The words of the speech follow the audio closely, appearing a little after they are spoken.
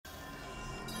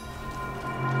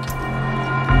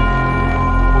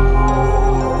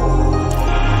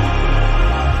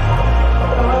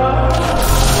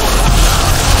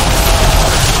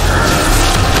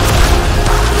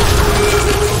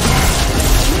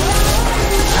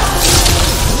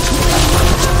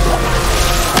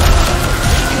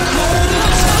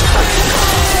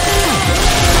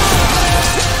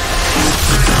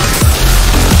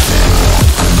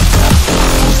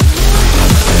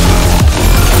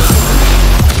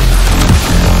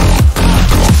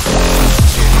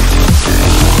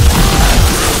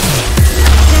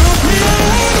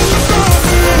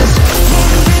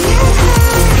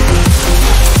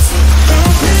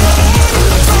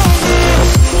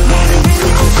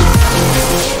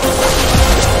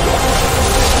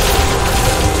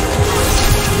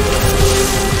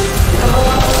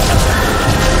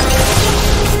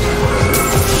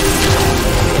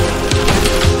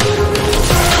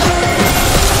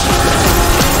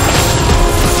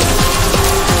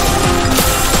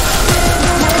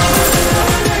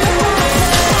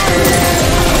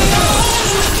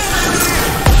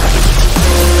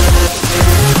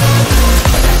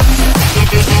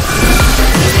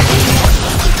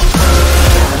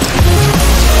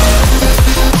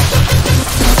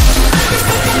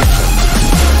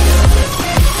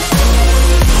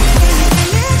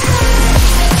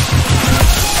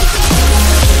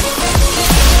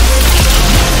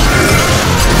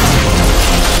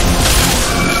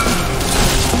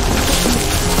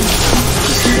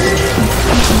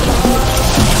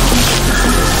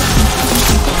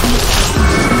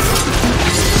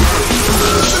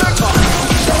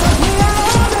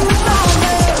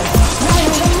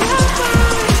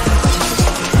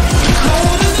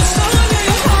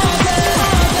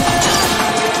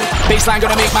bassline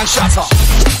gonna make man shatter.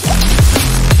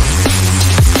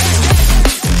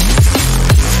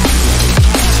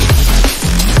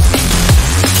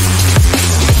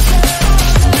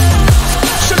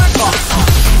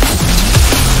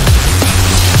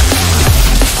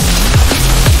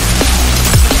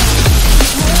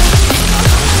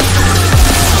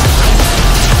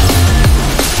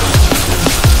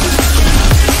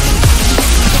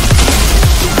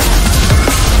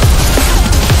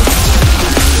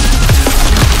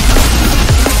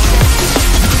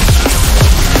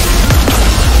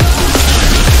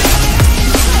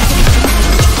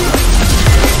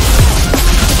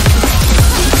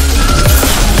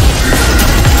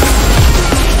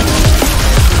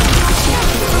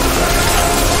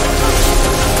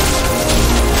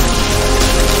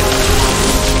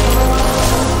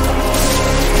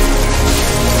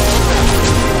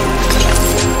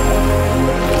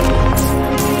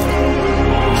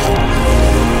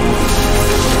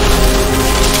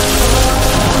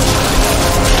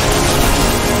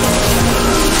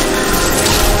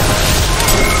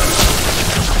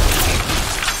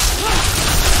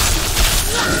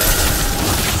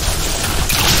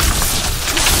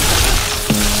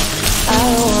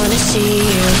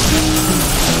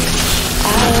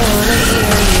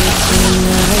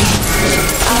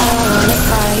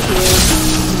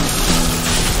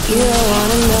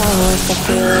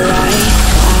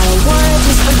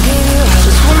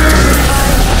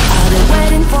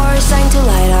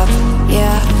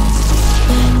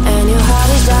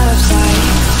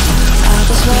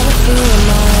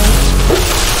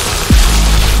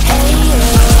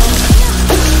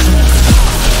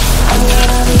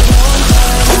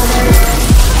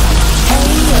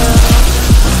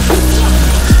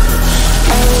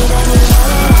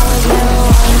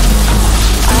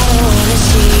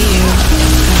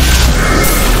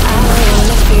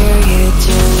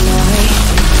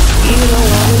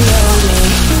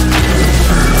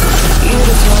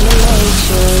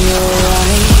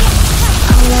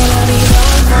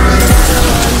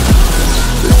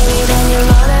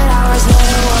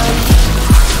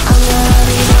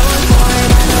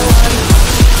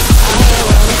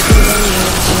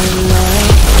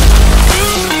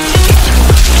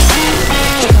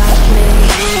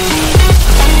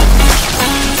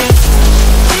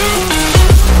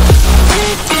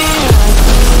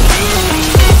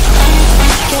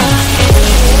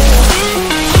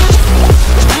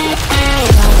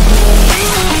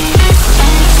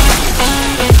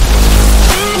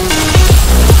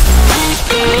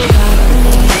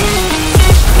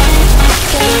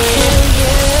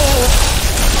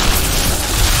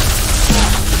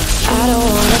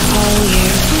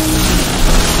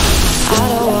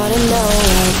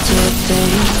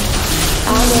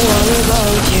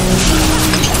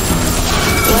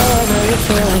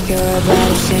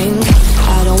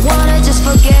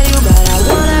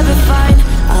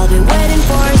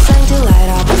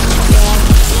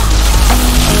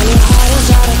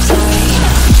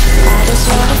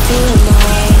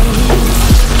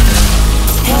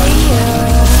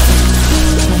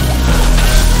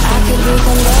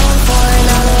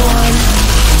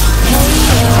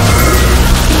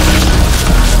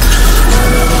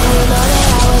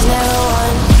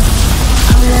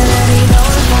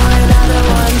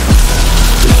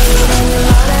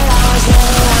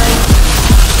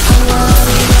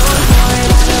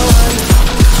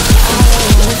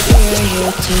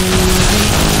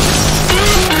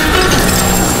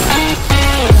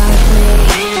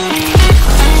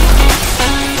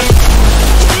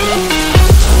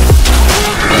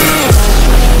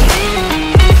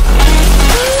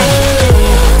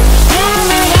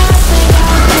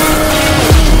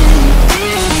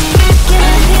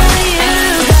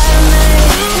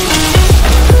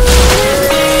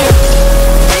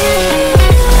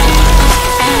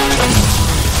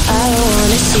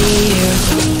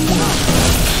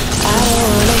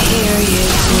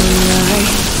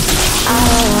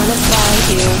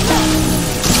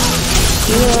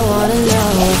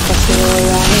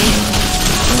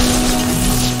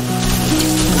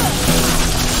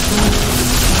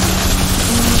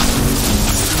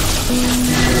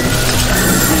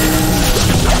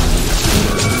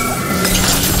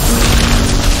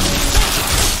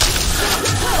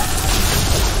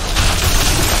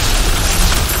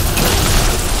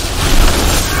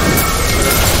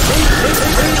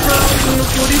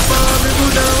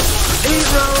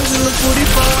 rounds in the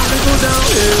 45 and go down.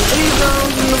 8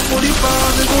 rounds in the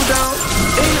 45 and go down.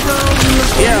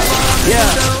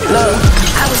 Look,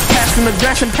 I was passing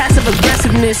aggression, passive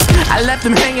aggressiveness. I left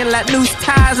him hanging like loose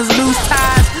ties as loose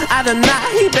ties. I do not,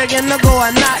 he begging to go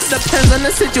or not. Depends on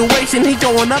the situation, he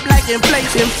going up like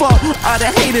inflation. Fuck all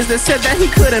the haters that said that he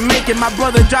couldn't make it. My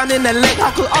brother drowned in the lake,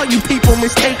 how could all you people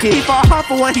mistake it? He fought hard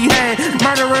for what he had,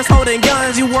 murderers holding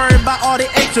guns. You worried about all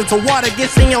the extra till water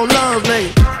gets in your lungs,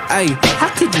 nigga. Hey, how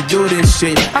could you do this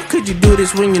shit? How could you do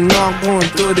this when you know I'm going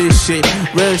through this shit?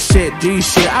 Real shit, G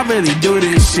shit, I really do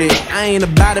this shit. I ain't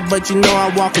about it, but you know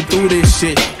I'm walking through this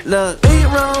shit. Look, 8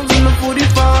 rounds in the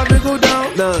 45, it go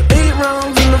down. Look, 8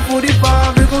 rounds in the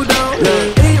 45, it go down.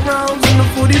 Look, 8 rounds in the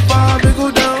 45, it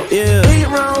go down. Yeah, 8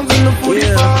 rounds in the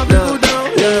 45, it go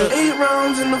down. Yeah, 8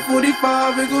 rounds in the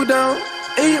 45, it go down.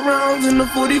 8 rounds in the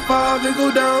 45, it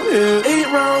go down. Yeah, 8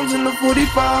 rounds in the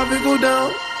 45, it go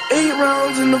down. 8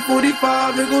 rounds in the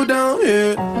 45, it go down.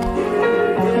 Yeah.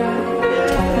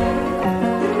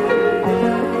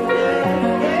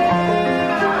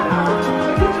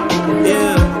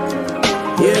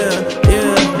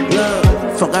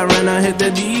 Fuck, I ran, I hit the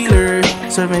dealer.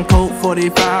 Serving Coke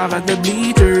 45 at the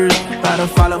bleachers. About to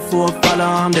follow for a follow,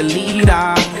 I'm the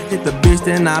leader. Hit the bitch,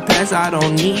 then I pass, I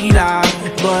don't need her.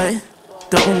 But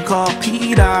don't call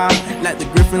Peter. Like the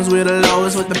Griffins with the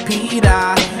lowest with the Peter.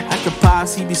 At the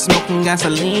pops, he be smoking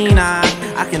gasoline.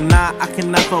 I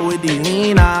cannot fuck with these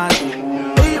leaners.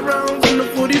 8 rounds in the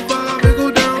 45, it go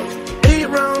down. 8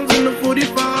 rounds in the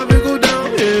 45, it go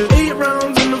down. Yeah. 8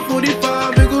 rounds in the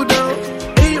 45, it go down.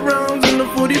 8 rounds in the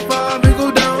 45, it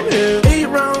go down. Yeah. 8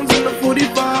 rounds in the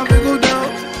 45, it go down.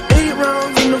 8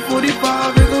 rounds in the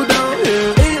 45, it go down.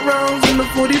 Yeah. 8 rounds in the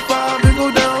 45, it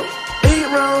go down. 8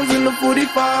 rounds in the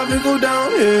 45, it go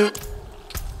down. Yeah.